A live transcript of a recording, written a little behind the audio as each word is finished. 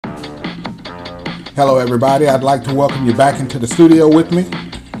Hello, everybody. I'd like to welcome you back into the studio with me.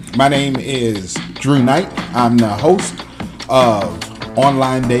 My name is Drew Knight. I'm the host of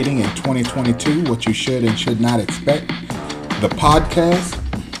Online Dating in 2022, What You Should and Should Not Expect, the podcast.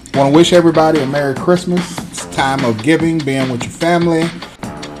 I want to wish everybody a Merry Christmas. It's time of giving, being with your family.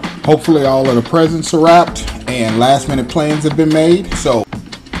 Hopefully all of the presents are wrapped and last minute plans have been made. So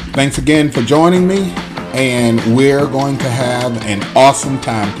thanks again for joining me, and we're going to have an awesome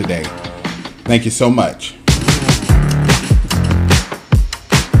time today. Thank you so much.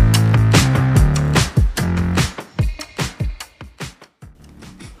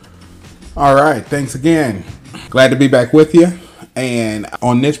 All right, thanks again. Glad to be back with you. And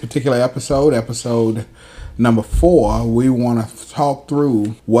on this particular episode number 4, we want to talk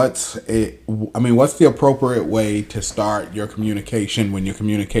through what's the appropriate way to start your communication when you're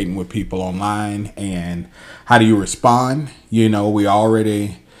communicating with people online, and how do you respond? You know, we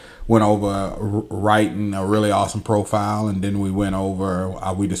already went over writing a really awesome profile, and then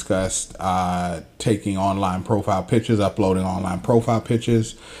we discussed taking online profile pictures, uploading online profile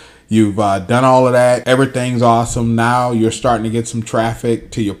pictures. You've done all of that. Everything's awesome. Now you're starting to get some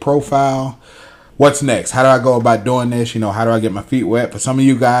traffic to your profile. What's next? How do I go about doing this? You know, how do I get my feet wet? For some of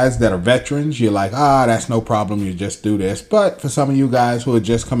you guys that are veterans, you're like, that's no problem. You just do this. But for some of you guys who are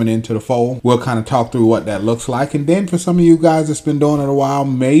just coming into the fold, we'll kind of talk through what that looks like. And then for some of you guys that's been doing it a while,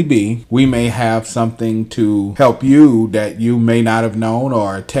 maybe we may have something to help you that you may not have known,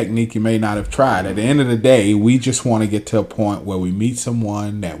 or a technique you may not have tried. At the end of the day, we just want to get to a point where we meet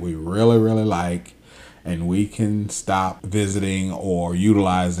someone that we really, really like, and we can stop visiting or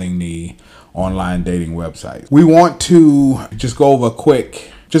utilizing the online dating websites. We want to just go over a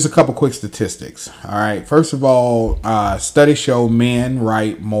couple quick statistics. All right. First of all, studies show men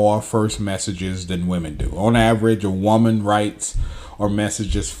write more first messages than women do. On average, a woman writes or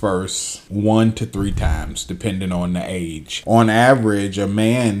messages first 1 to 3 times, depending on the age. On average, a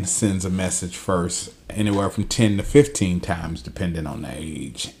man sends a message first anywhere from 10 to 15 times, depending on the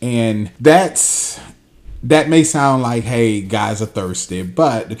age. And that may sound like, hey, guys are thirsty,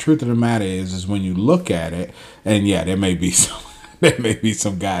 but the truth of the matter is when you look at it, and yeah, there may be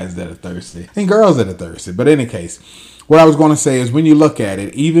some guys that are thirsty and girls that are thirsty. But in any case, what I was going to say is when you look at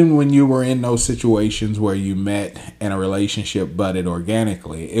it, even when you were in those situations where you met and a relationship budded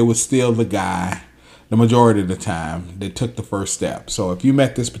organically, it was still the guy, the majority of the time, that took the first step. So if you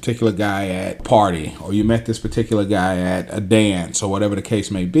met this particular guy at a party, or you met this particular guy at a dance, or whatever the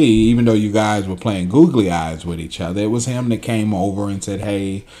case may be, even though you guys were playing googly eyes with each other, it was him that came over and said,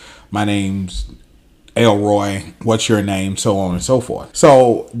 hey, my name's Elroy, what's your name, so on and so forth.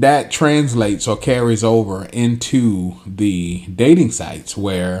 So that translates or carries over into the dating sites,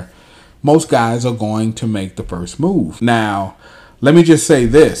 where most guys are going to make the first move. Now, let me just say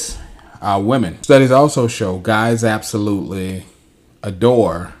this. Women. Studies also show guys absolutely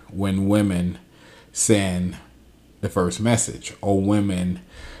adore when women send the first message, or women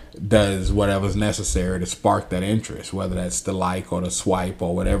does whatever's necessary to spark that interest, whether that's the like or the swipe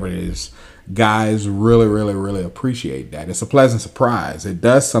or whatever it is. Guys really, really, really appreciate that. It's a pleasant surprise. It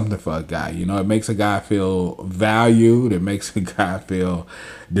does something for a guy. You know, it makes a guy feel valued. It makes a guy feel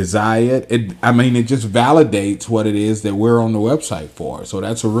desired. It just validates what it is that we're on the website for. So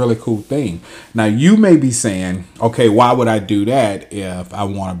that's a really cool thing. Now, you may be saying, okay, why would I do that if I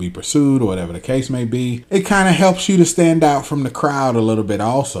want to be pursued, or whatever the case may be? It kind of helps you to stand out from the crowd a little bit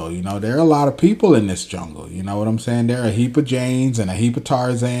also. You know, there are a lot of people in this jungle. You know what I'm saying? There are a heap of Janes and a heap of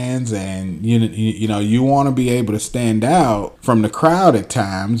Tarzans, and you want to be able to stand out from the crowd at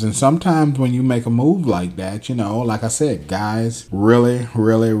times. And sometimes when you make a move like that, you know, like I said, guys really,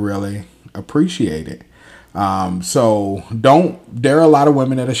 really, really appreciate it. So there are a lot of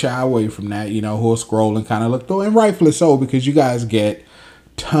women that are shy away from that, you know, who are scrolling, kind of look through, and rightfully so, because you guys get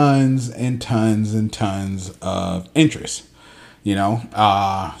tons and tons and tons of interest, you know.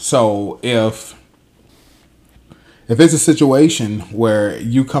 So if it's a situation where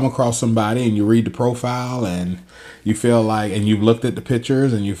you come across somebody and you read the profile and you feel like, and you've looked at the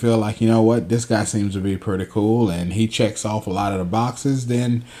pictures and you feel like, you know what, this guy seems to be pretty cool and he checks off a lot of the boxes,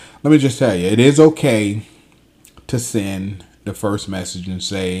 then let me just tell you, it is okay to send the first message and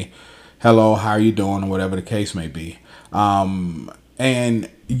say, hello, how are you doing, or whatever the case may be. And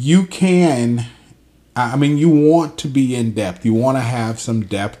you can, you want to be in depth. You want to have some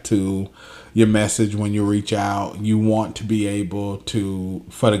depth to your message when you reach out. You want to be able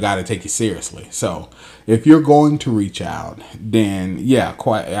for the guy to take you seriously. So if you're going to reach out, then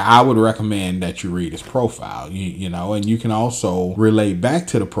I would recommend that you read his profile, you know, and you can also relate back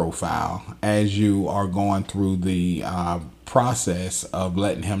to the profile as you are going through the process of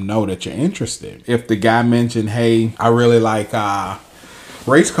letting him know that you're interested. If the guy mentioned, hey, I really like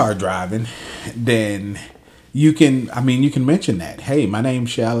race car driving, then you can mention that. Hey, my name's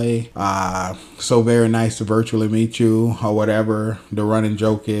Shelly. So very nice to virtually meet you, or whatever the running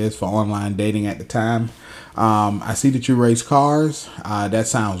joke is for online dating at the time. I see that you race cars. That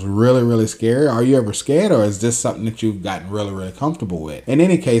sounds really, really scary. Are you ever scared, or is this something that you've gotten really, really comfortable with? In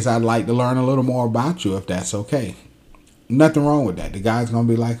any case, I'd like to learn a little more about you, if that's okay. Nothing wrong with that. The guy's gonna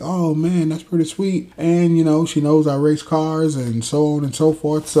be like, oh man, that's pretty sweet. And she knows I race cars and so on and so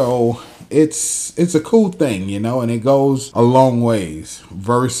forth. So it's a cool thing, and it goes a long ways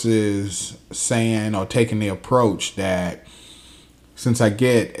versus saying or taking the approach that since I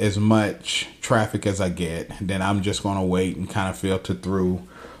get as much traffic as I get, then I'm just gonna wait and kind of filter through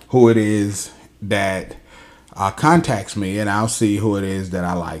who it is that contacts me, and I'll see who it is that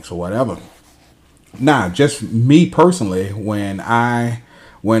I like or whatever. Now, just me personally, when I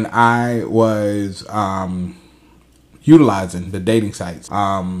was utilizing the dating sites,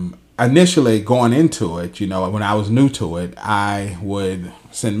 initially going into it, when I was new to it, I would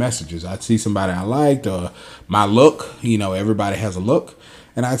send messages. I'd see somebody I liked, or my look, everybody has a look,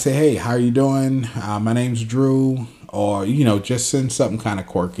 and I'd say, hey, how are you doing? My name's Drew, or just send something kind of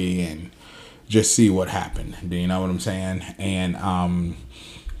quirky and just see what happened. Do you know what I'm saying? And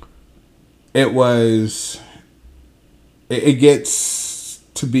it gets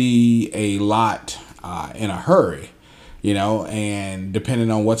to be a lot in a hurry, and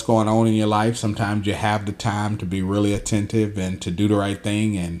depending on what's going on in your life, sometimes you have the time to be really attentive and to do the right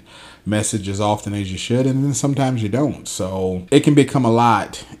thing and message as often as you should, and then sometimes you don't. So it can become a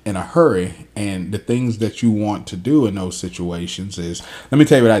lot in a hurry, and the things that you want to do in those situations is, let me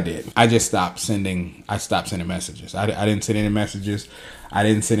tell you what I did. I stopped sending messages. I didn't send any messages. I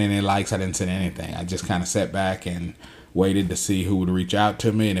didn't send any likes. I didn't send anything. I just kind of sat back and waited to see who would reach out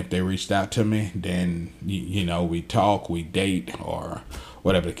to me. And if they reached out to me, then, we talk, we date, or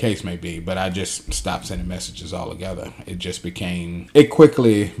whatever the case may be. But I just stopped sending messages altogether. It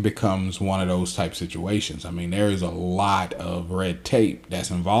quickly becomes one of those type situations. I mean, there is a lot of red tape that's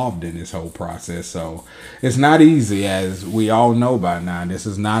involved in this whole process. So it's not easy, as we all know by now. This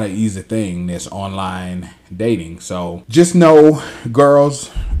is not an easy thing, this online dating. So just know, girls,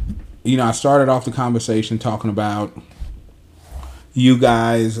 I started off the conversation talking about you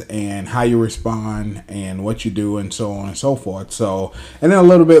guys and how you respond and what you do and so on and so forth. So, and then a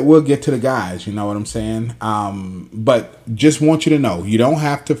little bit we'll get to the guys, you know what I'm saying? But just want you to know, you don't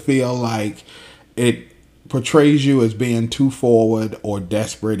have to feel like it portrays you as being too forward or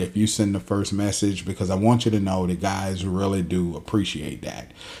desperate if you send the first message, because I want you to know the guys really do appreciate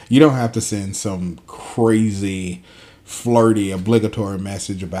that. You don't have to send some crazy, flirty, obligatory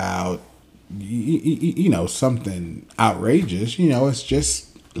message about something outrageous. It's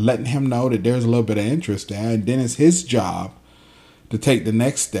just letting him know that there's a little bit of interest there, and then it's his job to take the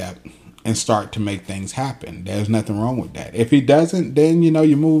next step and start to make things happen. There's nothing wrong with that. If he doesn't, then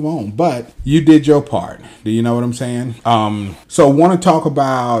you move on, but you did your part. Do you know what I'm saying? So want to talk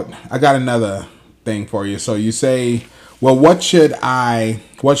about, I got another thing for you. So you say, well, what should I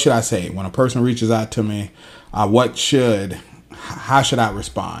say when a person reaches out to me? How should I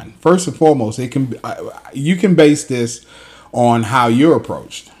respond? First and foremost, you can base this on how you're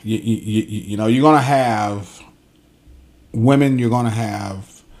approached. You're going to have women, you're going to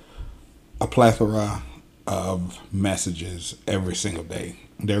have a plethora of messages every single day.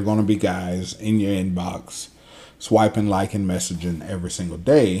 There are going to be guys in your inbox swiping, liking, messaging every single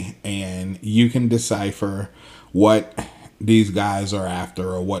day, and you can decipher what these guys are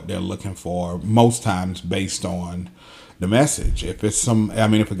after or what they're looking for most times based on the message. If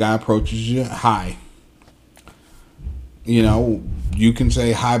a guy approaches you, hi, you can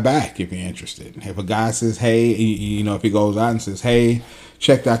say hi back if you're interested. If a guy says, hey, if he goes out and says, hey,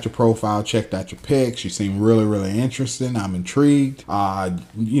 checked out your profile, checked out your pics, you seem really, really interesting, I'm intrigued.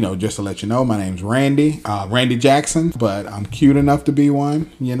 Just to let you know, my name's Randy Jackson, but I'm cute enough to be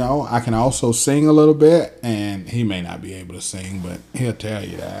one. I can also sing a little bit, and he may not be able to sing, but he'll tell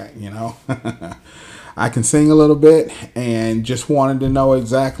you that, I can sing a little bit, and just wanted to know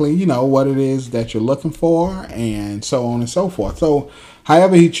exactly, what it is that you're looking for, and so on and so forth. So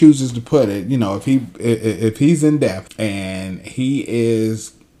however he chooses to put it, if he's in depth and he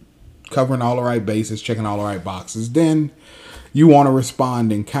is covering all the right bases, checking all the right boxes, then you want to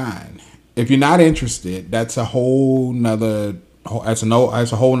respond in kind. If you're not interested, that's a whole nother Oh, that's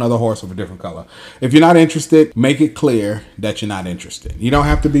a whole nother horse of a different color. If you're not interested, make it clear that you're not interested. You don't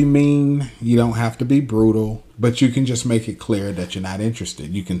have to be mean. You don't have to be brutal, but you can just make it clear that you're not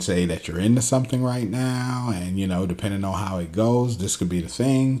interested. You can say that you're into something right now, and depending on how it goes, this could be the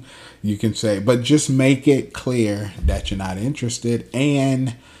thing. You can say, but just make it clear that you're not interested.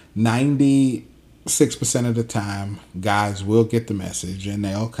 And 96% of the time, guys will get the message, and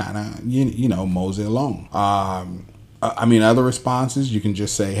they'll kind of mosey along. Other responses, you can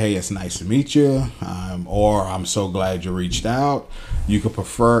just say, hey, it's nice to meet you, or I'm so glad you reached out. You could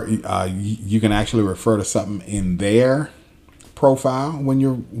prefer, you can actually refer to something in their profile when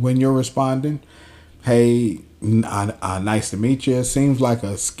you're responding. Hey, nice to meet you. Seems like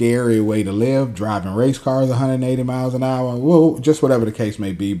a scary way to live, driving race cars 180 miles an hour. Well, just whatever the case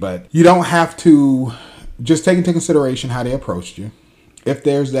may be, but you don't have to. Just take into consideration how they approached you. If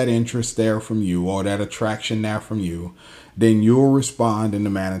there's that interest there from you or that attraction there from you, then you'll respond in the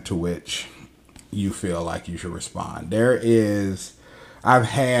manner to which you feel like you should respond. I've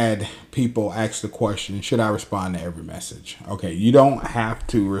had people ask the question, should I respond to every message? Okay, you don't have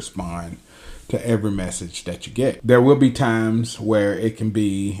to respond to every message that you get. There will be times where it can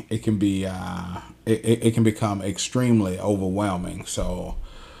become extremely overwhelming. So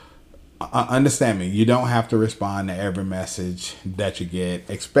understand me, you don't have to respond to every message that you get,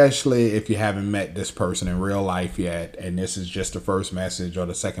 especially if you haven't met this person in real life yet, and this is just the first message or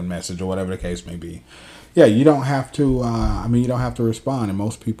the second message or whatever the case may be. Yeah, you don't have to. You don't have to respond, and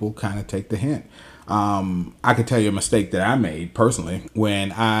most people kind of take the hint. I could tell you a mistake that I made personally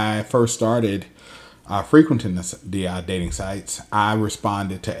when I first started frequenting the dating sites. I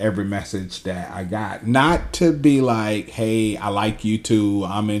responded to every message that I got, not to be like, hey, I like you too,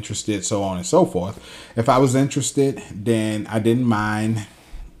 I'm interested, so on and so forth. If I was interested, then I didn't mind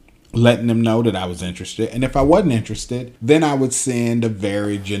letting them know that I was interested. And if I wasn't interested, then I would send a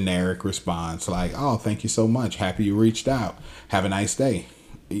very generic response like, oh, thank you so much, happy you reached out, have a nice day.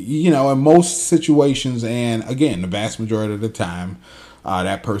 In most situations, and again, the vast majority of the time,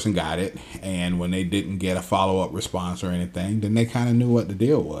 that person got it, and when they didn't get a follow-up response or anything, then they kind of knew what the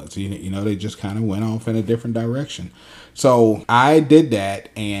deal was. They just kind of went off in a different direction. So I did that,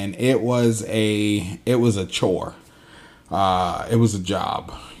 and it was a chore. It was a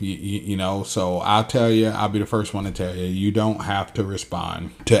job, so I'll be the first one to tell you, you don't have to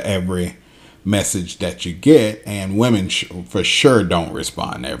respond to every message that you get, and women for sure don't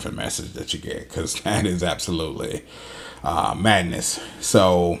respond to every message that you get, because that is absolutely madness.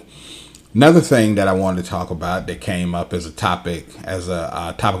 So another thing that I wanted to talk about that came up as a topic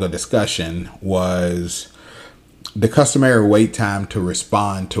of discussion was the customary wait time to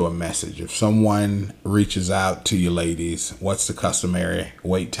respond to a message. If someone reaches out to you ladies, what's the customary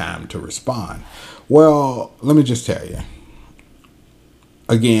wait time to respond? Well, let me just tell you.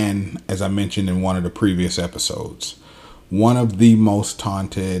 Again, as I mentioned in one of the previous episodes, one of the most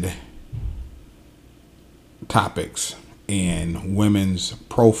taunted topics in women's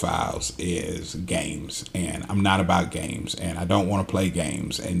profiles is games. And I'm not about games, and I don't want to play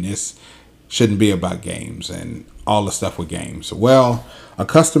games, and this shouldn't be about games and all the stuff with games. Well, a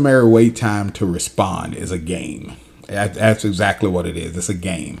customary wait time to respond is a game. That's exactly what it is. It's a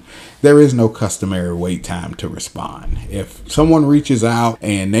game. There is no customary wait time to respond. If someone reaches out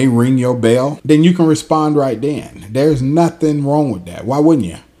and they ring your bell, then you can respond right then. There's nothing wrong with that. Why wouldn't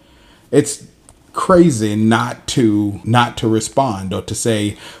you? It's crazy not to respond, or to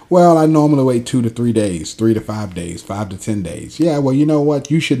say, well, I normally wait 2 to 3 days, 3 to 5 days, 5 to 10 days. Yeah, well, you know what?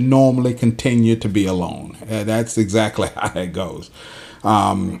 You should normally continue to be alone. That's exactly how that goes.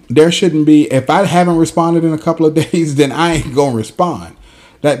 There shouldn't be, if I haven't responded in a couple of days, then I ain't gonna respond.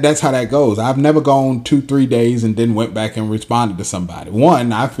 That's how that goes. I've never gone 2-3 days and then went back and responded to somebody.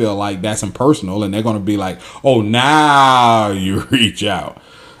 One, I feel like that's impersonal, and they're gonna be like, oh, now you reach out.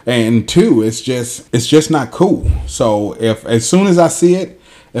 And two, it's just not cool. So if, as soon as I see it,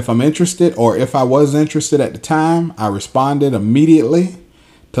 if I'm interested, or if I was interested at the time, I responded immediately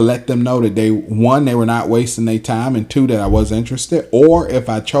to let them know that they were not wasting their time, and two, that I was interested. Or if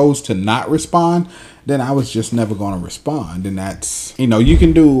I chose to not respond, then I was just never going to respond. And that's, you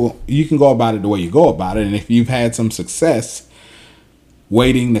can go about it the way you go about it. And if you've had some success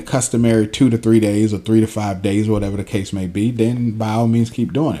waiting the customary 2 to 3 days or 3 to 5 days, whatever the case may be, then by all means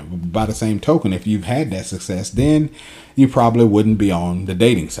keep doing it. But by the same token, if you've had that success, then you probably wouldn't be on the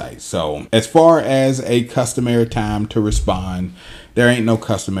dating site. So as far as a customary time to respond, there ain't no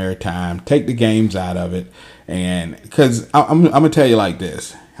customary time. Take the games out of it. And because I'm going to tell you like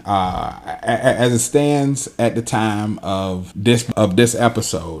this, As it stands at the time of this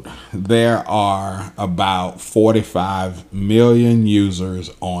episode, there are about 45 million users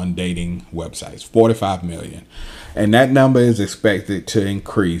on dating websites. 45 million. And that number is expected to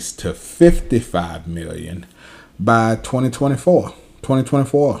increase to 55 million by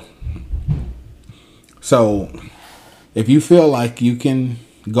 2024. So if you feel like you can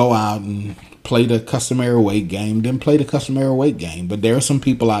go out and play the customary weight game, then play the customary weight game. But there are some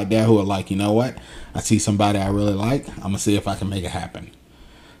people out there who are like, you know what? I see somebody I really like. I'm going to see if I can make it happen.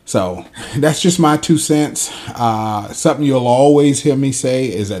 So that's just my 2 cents. Something you'll always hear me say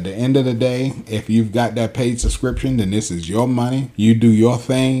is at the end of the day, if you've got that paid subscription, then this is your money. You do your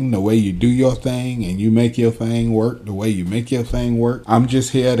thing the way you do your thing, and you make your thing work the way you make your thing work. I'm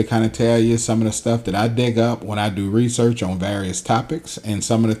just here to kind of tell you some of the stuff that I dig up when I do research on various topics and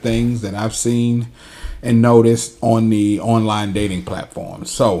some of the things that I've seen and noticed on the online dating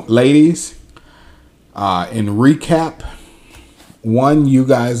platforms. So ladies, in recap, 1, you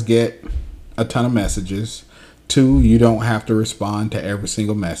guys get a ton of messages. 2, you don't have to respond to every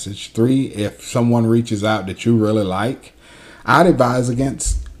single message. 3, if someone reaches out that you really like, I'd advise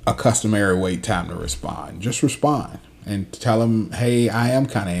against a customary wait time to respond. Just respond and tell them, hey, I am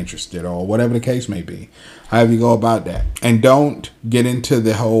kind of interested, or whatever the case may be. However you go about that. And don't get into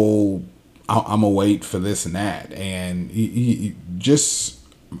the whole, I'm going to wait for this and that. And you just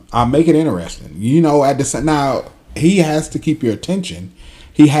make it interesting. You know, at the now, he has to keep your attention.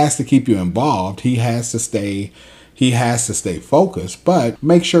 He has to keep you involved. He has to stay focused, but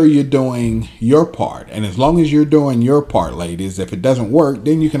make sure you're doing your part. And as long as you're doing your part, ladies, if it doesn't work,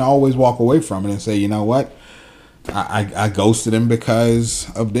 then you can always walk away from it and say, you know what? I ghosted him because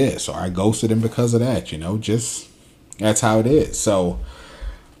of this, or I ghosted him because of that, you know, just that's how it is. So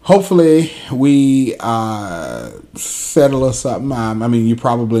hopefully we settle us something. I mean, you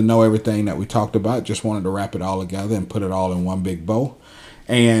probably know everything that we talked about. Just wanted to wrap it all together and put it all in one big bow.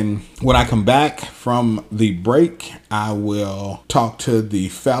 And when I come back from the break, I will talk to the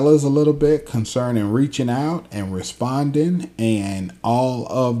fellas a little bit concerning reaching out and responding and all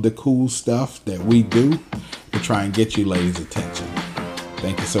of the cool stuff that we do to try and get you ladies' attention.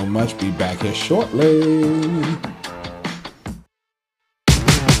 Thank you so much. Be back here shortly.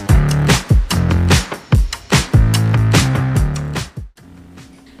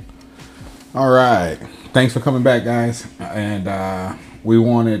 All right. Thanks for coming back, guys. And we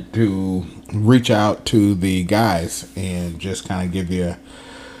wanted to reach out to the guys and just kind of give you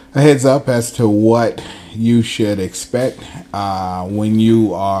a heads up as to what you should expect when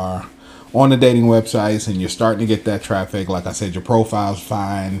you are on the dating websites and you're starting to get that traffic. Like I said, your profile's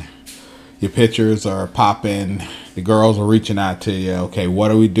fine. Your pictures are popping. The girls are reaching out to you. Okay, what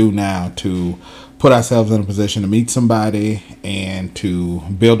do we do now to put ourselves in a position to meet somebody and to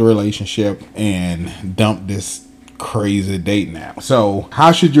build a relationship and dump this crazy dating app? So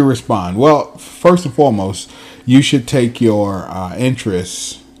how should you respond? Well, first and foremost, you should take your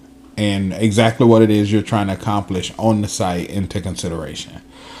interests and exactly what it is you're trying to accomplish on the site into consideration.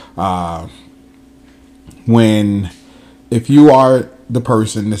 If you are the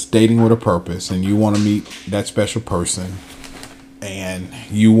person that's dating with a purpose and you want to meet that special person and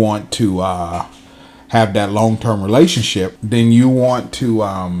you want to have that long-term relationship, then you want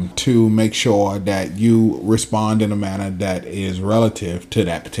to make sure that you respond in a manner that is relative to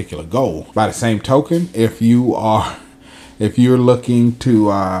that particular goal. By the same token, if you're looking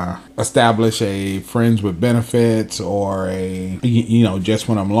to establish a friends with benefits or a just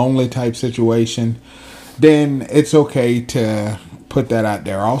when I'm lonely type situation, then it's okay to put that out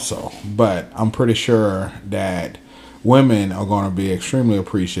there also. But I'm pretty sure that women are going to be extremely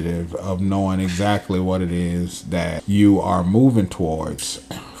appreciative of knowing exactly what it is that you are moving towards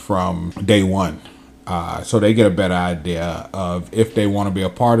from day one. So they get a better idea of if they want to be a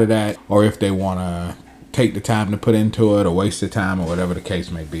part of that or if they want to take the time to put into it or waste the time or whatever the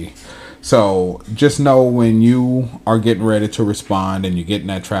case may be. So just know when you are getting ready to respond and you're getting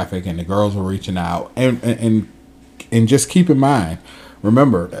that traffic and the girls are reaching out, and just keep in mind,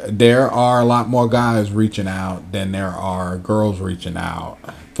 remember, there are a lot more guys reaching out than there are girls reaching out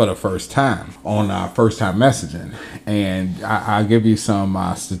for the first time on first time messaging. And I'll give you some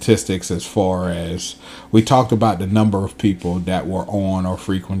statistics as far as we talked about the number of people that were on or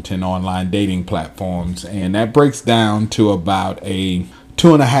frequenting online dating platforms. And that breaks down to about a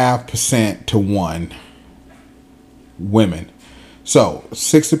 2.5% to 1 women. So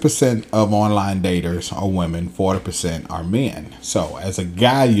 60% of online daters are women, 40% are men. So as a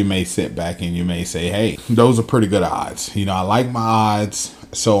guy, you may sit back and you may say, hey, those are pretty good odds. I like my odds,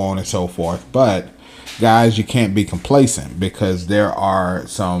 so on and so forth. But guys, you can't be complacent, because there are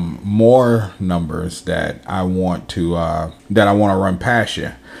some more numbers that I want to run past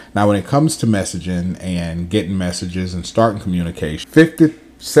you. Now, when it comes to messaging and getting messages and starting communication,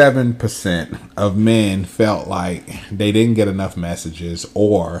 57% of men felt like they didn't get enough messages,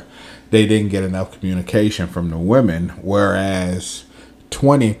 or they didn't get enough communication from the women, whereas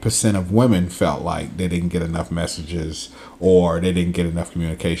 20% of women felt like they didn't get enough messages or they didn't get enough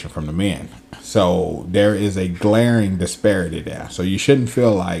communication from the men. So there is a glaring disparity there. So you shouldn't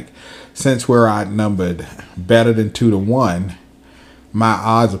feel like, since we're outnumbered better than 2-1, my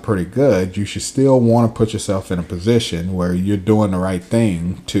odds are pretty good. You should still want to put yourself in a position where you're doing the right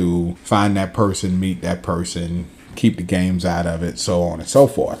thing to find that person, meet that person, keep the games out of it, so on and so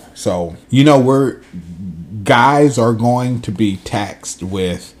forth. So, guys are going to be taxed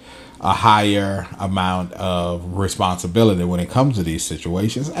with a higher amount of responsibility when it comes to these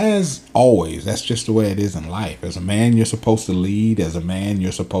situations. As always, that's just the way it is in life. As a man, you're supposed to lead. As a man,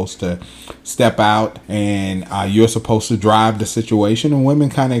 you're supposed to step out, and you're supposed to drive the situation, and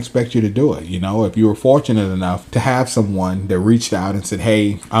women kind of expect you to do it. If you were fortunate enough to have someone that reached out and said,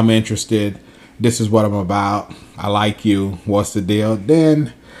 hey, I'm interested, this is what I'm about, I like you, what's the deal?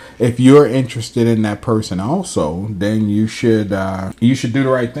 Then if you're interested in that person also, then you should do the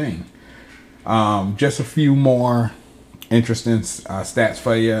right thing. Just a few more interesting stats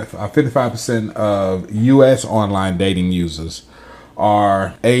for you. 55% of U.S. online dating users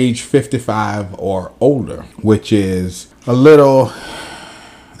are age 55 or older, which is a little,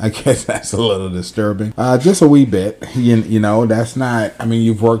 I guess that's a little disturbing. Just a wee bit. That's not,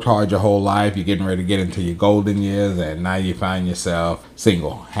 you've worked hard your whole life. You're getting ready to get into your golden years, and now you find yourself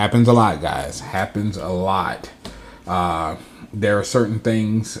single. Happens a lot, guys. Happens a lot. There are certain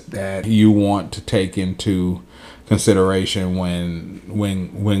things that you want to take into consideration when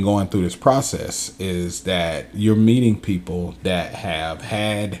going through this process, is that you're meeting people that have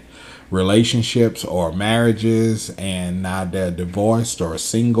had relationships or marriages, and now they're divorced or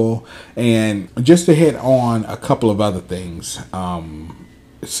single. And just to hit on a couple of other things,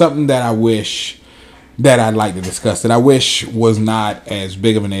 something that I wish that I'd like to discuss, that I wish was not as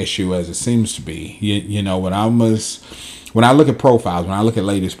big of an issue as it seems to be. When I look at profiles, when I look at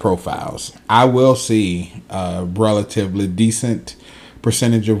ladies' profiles, I will see a relatively decent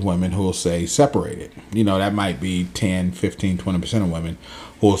percentage of women who will say separated. That might be 10, 15, 20% of women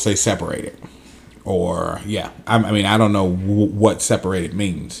who will say separated. Or, I don't know what separated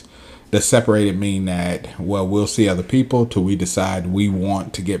means. Does separated mean that, we'll see other people till we decide we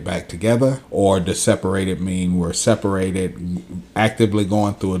want to get back together? Or does separated mean we're separated, actively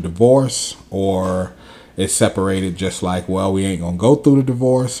going through a divorce? Or is separated just like, we ain't gonna go through the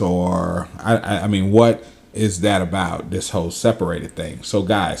divorce? Or, what is that about, this whole separated thing? So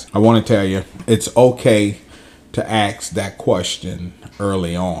guys, I want to tell you, it's okay to ask that question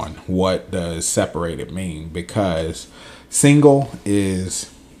early on. What does separated mean? Because single is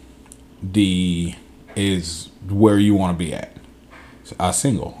where you want to be at.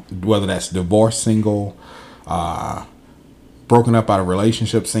 Single, whether that's divorce single, broken up out of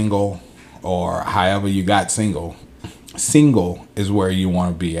relationship single, or however you got single is where you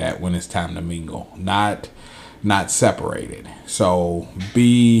want to be at when it's time to mingle, not separated. So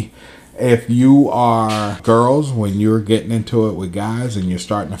if you are girls, when you're getting into it with guys and you're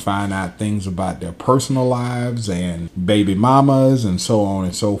starting to find out things about their personal lives and baby mamas and so on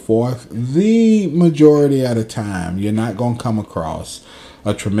and so forth, the majority of the time you're not going to come across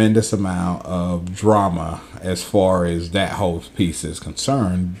a tremendous amount of drama as far as that whole piece is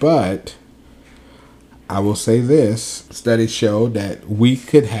concerned. But I will say this, studies show that we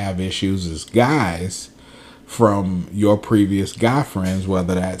could have issues as guys from your previous guy friends,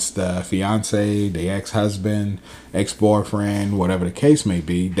 whether that's the fiance, the ex-husband, ex-boyfriend, whatever the case may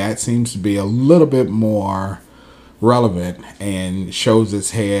be. That seems to be a little bit more relevant and shows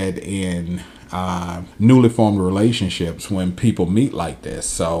its head in newly formed relationships when people meet like this.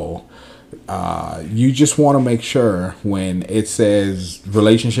 So you just want to make sure when it says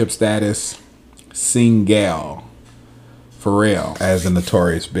relationship status single, for real, as the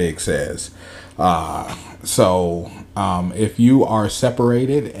Notorious Big says. So if you are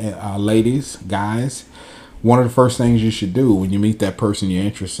separated, ladies, guys, one of the first things you should do when you meet that person you're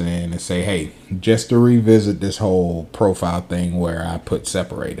interested in is say, hey, just to revisit this whole profile thing where I put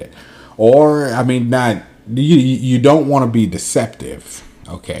separated. Or, not, you don't want to be deceptive,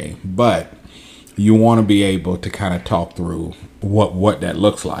 okay? But you want to be able to kind of talk through what that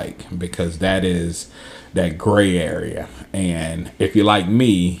looks like, because that is that gray area. And if you're like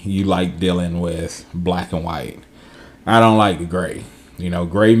me, you like dealing with black and white. I don't like the gray.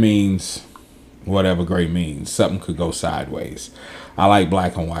 Gray means whatever gray means. Something could go sideways. I like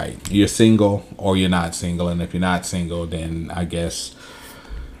black and white. You're single or you're not single. And if you're not single, then I guess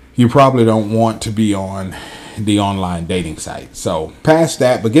you probably don't want to be on the online dating site. So past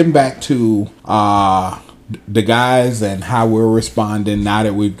that, but getting back to the guys and how we're responding now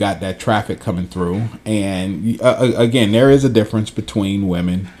that we've got that traffic coming through. And again, there is a difference between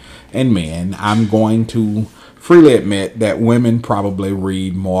women and men. I'm going to freely admit that women probably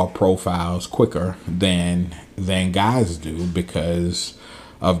read more profiles quicker than guys do, because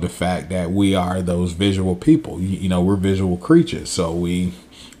of the fact that we are those visual people. You know, we're visual creatures, so we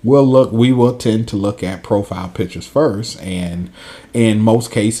will tend to look at profile pictures first, and in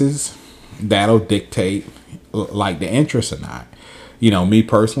most cases that'll dictate like the interest or not. You know, me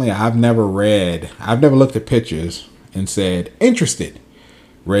personally, I've never looked at pictures and said interested,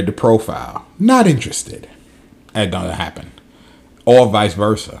 read the profile, not interested. That doesn't happen. Or vice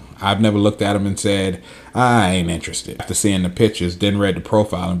versa. I've never looked at them and said, I ain't interested. After seeing the pictures, then read the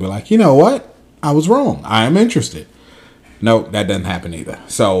profile and be like, you know what? I was wrong. I am interested. No, that doesn't happen either.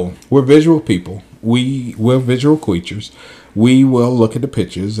 So we're visual people. We're visual creatures. We will look at the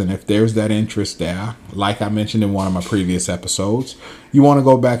pictures, and if there's that interest there, like I mentioned in one of my previous episodes, you want to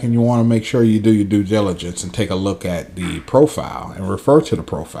go back and you want to make sure you do your due diligence and take a look at the profile and refer to the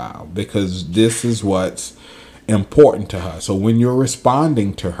profile, because this is what's important to her. So when you're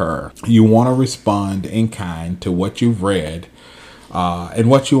responding to her, you want to respond in kind to what you've read and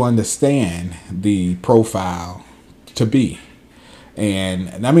what you understand the profile to be.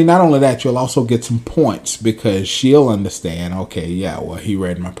 And I mean, not only that, you'll also get some points because she'll understand, okay, yeah, well, he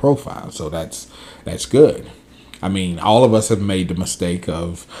read my profile, so that's good. I mean, all of us have made the mistake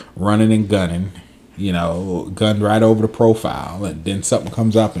of running and gunning, you know, gunned right over the profile, and then something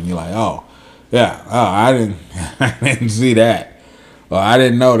comes up and you're like, oh, yeah, oh, I didn't see that. Well, I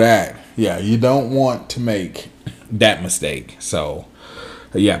didn't know that. Yeah, you don't want to make that mistake. So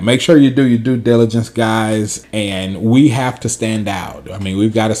yeah, make sure you do your due diligence, guys, and we have to stand out. I mean,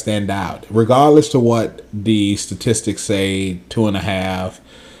 we've got to stand out. Regardless to what the statistics say, 2.5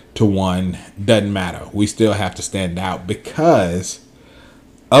 to 1, doesn't matter. We still have to stand out, because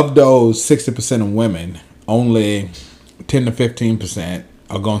of those 60% of women, only 10 to 15%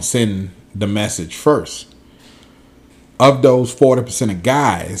 are going to send the message first. Of those 40% of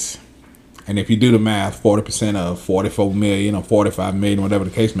guys, and if you do the math, 40% of 44 million or 45 million, whatever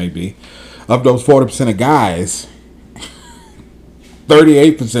the case may be, of those 40% of guys,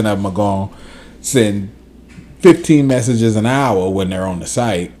 38% of them are going to send 15 messages an hour when they're on the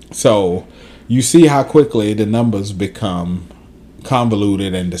site. So you see how quickly the numbers become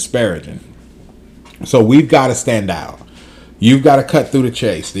convoluted and disparaging. So we've got to stand out. You've got to cut through the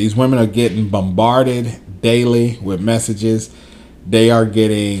chase. These women are getting bombarded daily with messages. They are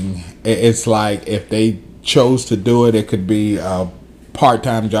getting, it's like if they chose to do it, it could be a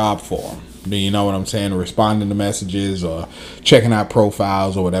part-time job for them. Do you know what I'm saying? Responding to messages or checking out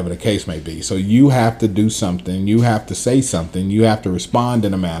profiles or whatever the case may be. So you have to do something. You have to say something. You have to respond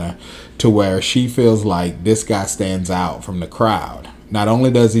in a manner to where she feels like this guy stands out from the crowd. Not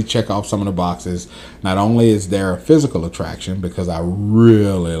only does he check off some of the boxes, not only is there a physical attraction, because I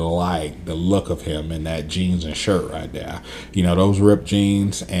really like the look of him in that jeans and shirt right there. You know, those ripped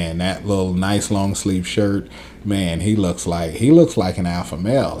jeans and that little nice long sleeve shirt. Man, he looks like an alpha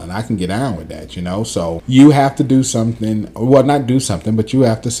male, and I can get down with that, you know. So you have to do something, well, not do something, but you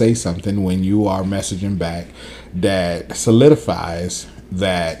have to say something when you are messaging back that solidifies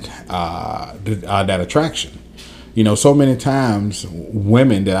that that attraction. You know, so many times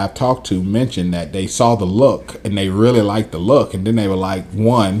women that I've talked to mention that they saw the look and they really liked the look, and then they were like,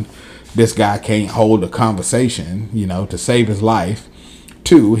 one, this guy can't hold a conversation, you know, to save his life.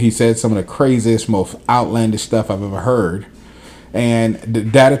 Two, he said some of the craziest, most outlandish stuff I've ever heard. And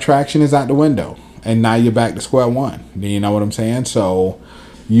that attraction is out the window. And now you're back to square one. Do you know what I'm saying? So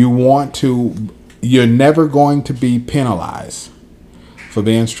you're never going to be penalized for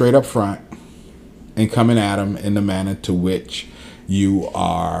being straight up front and coming at them in the manner to which you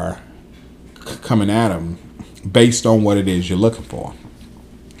are coming at them based on what it is you're looking for.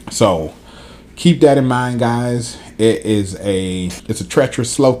 So keep that in mind, guys. It's a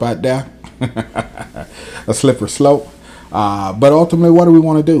treacherous slope out there, a slippery slope. But ultimately, what do we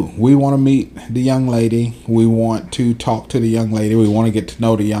want to do? We want to meet the young lady. We want to talk to the young lady. We want to get to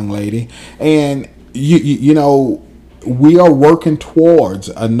know the young lady. And, you know, we are working towards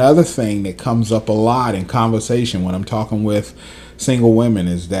another thing that comes up a lot in conversation when I'm talking with single women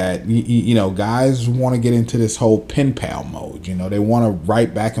is that, you know, guys want to get into this whole pen pal mode. You know, they want to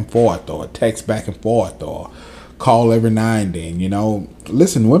write back and forth or text back and forth or call every now and then.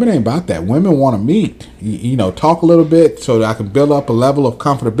 Listen, women ain't about that. Women want to meet, talk a little bit so that I can build up a level of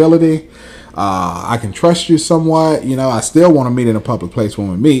comfortability. I can trust you somewhat. I still want to meet in a public place when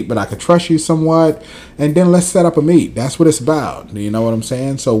we meet, but I can trust you somewhat. And then let's set up a meet. That's what it's about. You know what I'm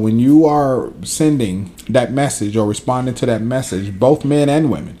saying? So when you are sending that message or responding to that message, both men and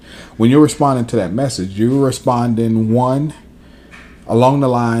women, when you're responding to that message, you're responding, one, along the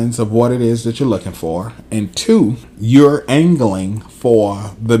lines of what it is that you're looking for, and two, you're angling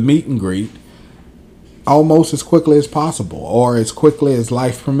for the meet and greet almost as quickly as possible, or as quickly as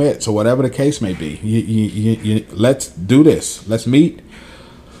life permits, or whatever the case may be. Let's do this. Let's meet.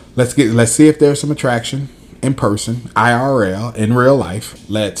 Let's see if there's some attraction in person, IRL, in real life.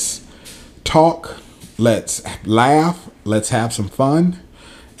 Let's talk. Let's laugh. Let's have some fun,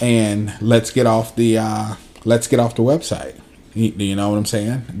 and let's get off the website. You know what I'm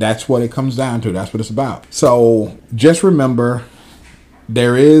saying? That's what it comes down to. That's what it's about. So just remember,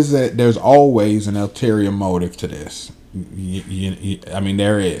 there's always an ulterior motive to this.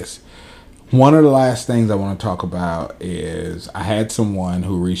 There is. One of the last things I want to talk about is I had someone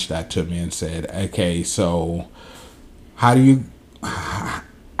who reached out to me and said, okay, so how do you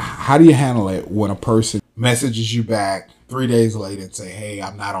handle it when a person messages you back 3 days later and say, hey,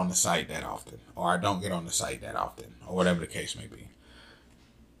 I'm not on the site that often, or I don't get on the site that often, or whatever the case may be?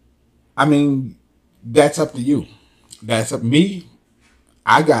 That's up to you. That's up me.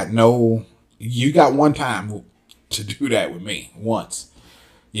 You got one time to do that with me once.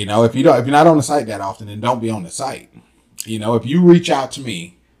 If you're not on the site that often, then don't be on the site. If you reach out to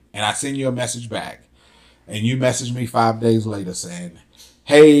me and I send you a message back and you message me 5 days later saying,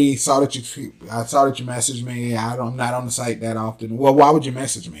 hey, I saw that you messaged me. I'm not on the site that often. Well, why would you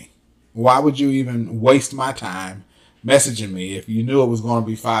message me? Why would you even waste my time messaging me if you knew it was going to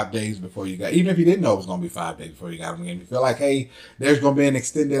be 5 days before you got, even if you didn't know it was going to be 5 days before you got them again, you feel like, hey, there's going to be an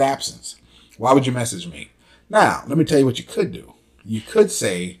extended absence. Why would you message me? Now, let me tell you what you could do. You could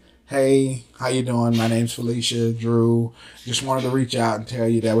say, hey, how you doing? My name's Felicia Drew. Just wanted to reach out and tell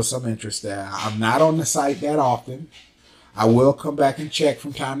you there was some interest there. I'm not on the site that often. I will come back and check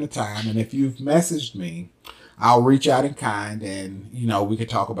from time to time. And if you've messaged me, I'll reach out in kind and, we could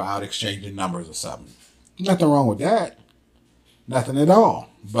talk about exchanging numbers or something. Nothing wrong with that. Nothing at all.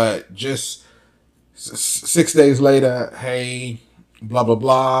 But just 6 days later, hey, blah, blah,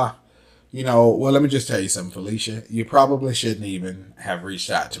 blah. Well, let me just tell you something, Felicia. You probably shouldn't even have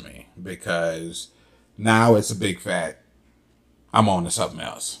reached out to me, because now it's a big fat, I'm on to something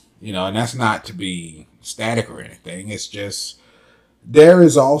else. And that's not to be static or anything. It's just, there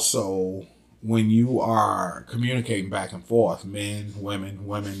is also, when you are communicating back and forth, men, women,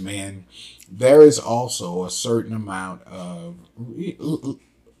 men, there is also a certain amount of,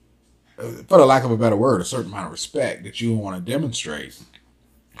 for the lack of a better word, a certain amount of respect that you want to demonstrate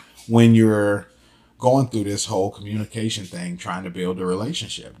when you're going through this whole communication thing, trying to build a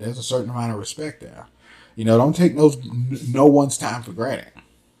relationship. There's a certain amount of respect there. Don't take no one's time for granted.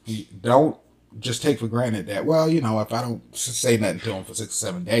 Don't just take for granted that, well, if I don't say nothing to them for 6 or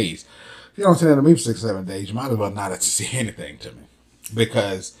 7 days, if you don't say nothing to me for 6 or 7 days, you might as well not have to say anything to me.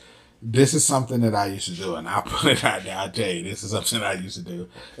 Because this is something that I used to do, and I'll put it out there. I'll tell you, this is something I used to do.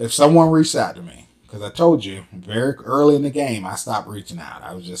 If someone reached out to me, because I told you, very early in the game, I stopped reaching out.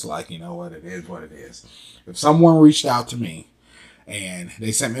 I was just like, you know what, it is what it is. If someone reached out to me and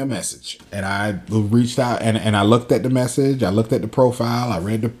they sent me a message and I reached out and I looked at the message, I looked at the profile, I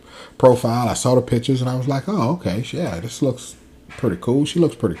read the profile, I saw the pictures, and I was like, oh, okay, yeah, this looks pretty cool. She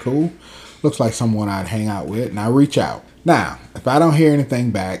looks pretty cool. Looks like someone I'd hang out with, and I reach out. Now, if I don't hear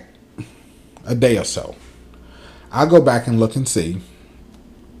anything back a day or so, I'll go back and look and see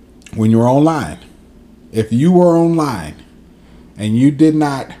when you were online. If you were online and you did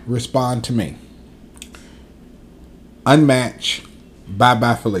not respond to me, unmatch,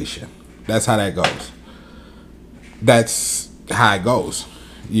 bye-bye Felicia. That's how that goes. That's how it goes.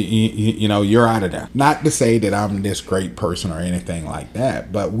 You're out of there. Not to say that I'm this great person or anything like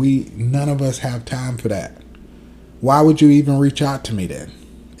that, but none of us have time for that. Why would you even reach out to me then?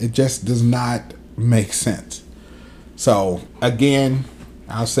 It just does not make sense. So again,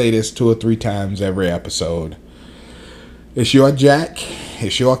 I'll say this 2 or 3 times every episode. It's your jack,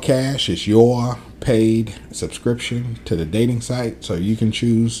 it's your cash, it's your paid subscription to the dating site, so you can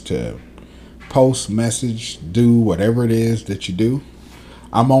choose to post, message, do whatever it is that you do.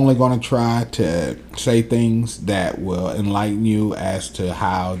 I'm only going to try to say things that will enlighten you as to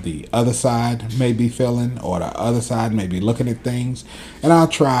how the other side may be feeling or the other side may be looking at things. And I'll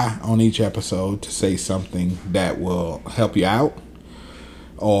try on each episode to say something that will help you out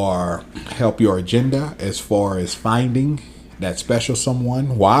or help your agenda as far as finding that special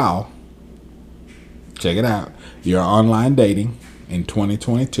someone while, check it out, you're online dating in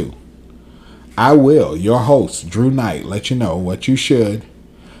 2022. I will, your host, Drew Knight, let you know what you should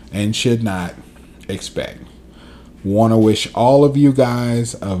and should not expect. Want to wish all of you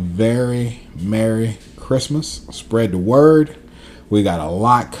guys a very Merry Christmas. Spread the word. We got a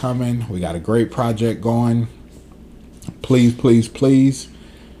lot coming. We got a great project going. Please, please, please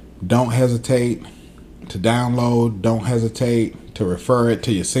don't hesitate to download. Don't hesitate to refer it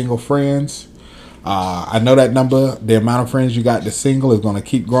to your single friends. I know that number, the amount of friends you got that's single, is going to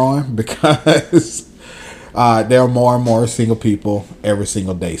keep growing because there are more and more single people every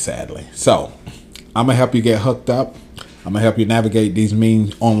single day, sadly. So I'm going to help you get hooked up. I'm going to help you navigate these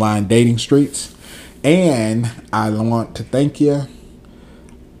mean online dating streets. And I want to thank you.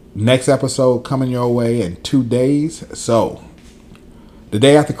 Next episode coming your way in 2 days. So the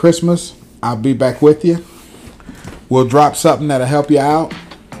day after Christmas, I'll be back with you. We'll drop something that'll help you out.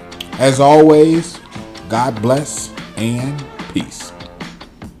 As always, God bless and peace.